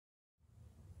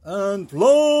and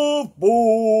Love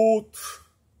Boat.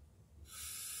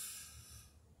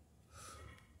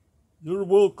 You're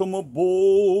welcome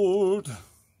aboard.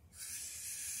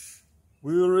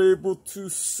 We were able to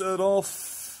set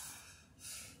off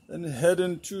and head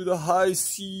into the high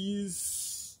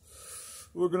seas.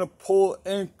 We're gonna pull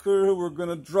anchor. We're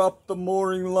gonna drop the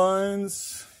mooring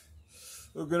lines.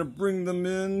 We're gonna bring them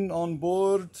in on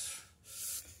board.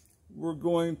 We're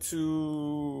going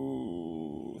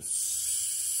to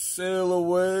sail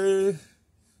away,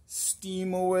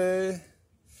 steam away,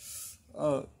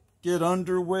 get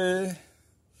underway,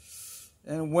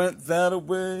 and went that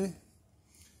away.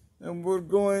 And we're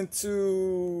going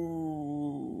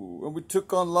to, and we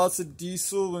took on lots of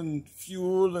diesel and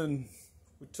fuel, and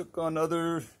we took on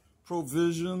other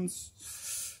provisions,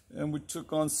 and we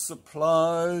took on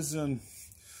supplies and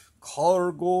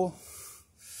cargo,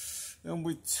 and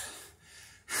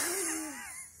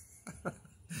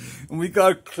and we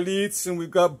got cleats, and we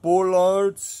got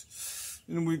bollards,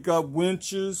 and we got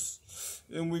winches,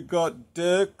 and we got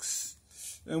decks,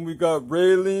 and we got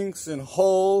railings and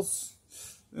hulls,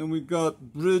 and we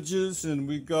got bridges, and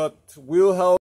we got wheelhouse.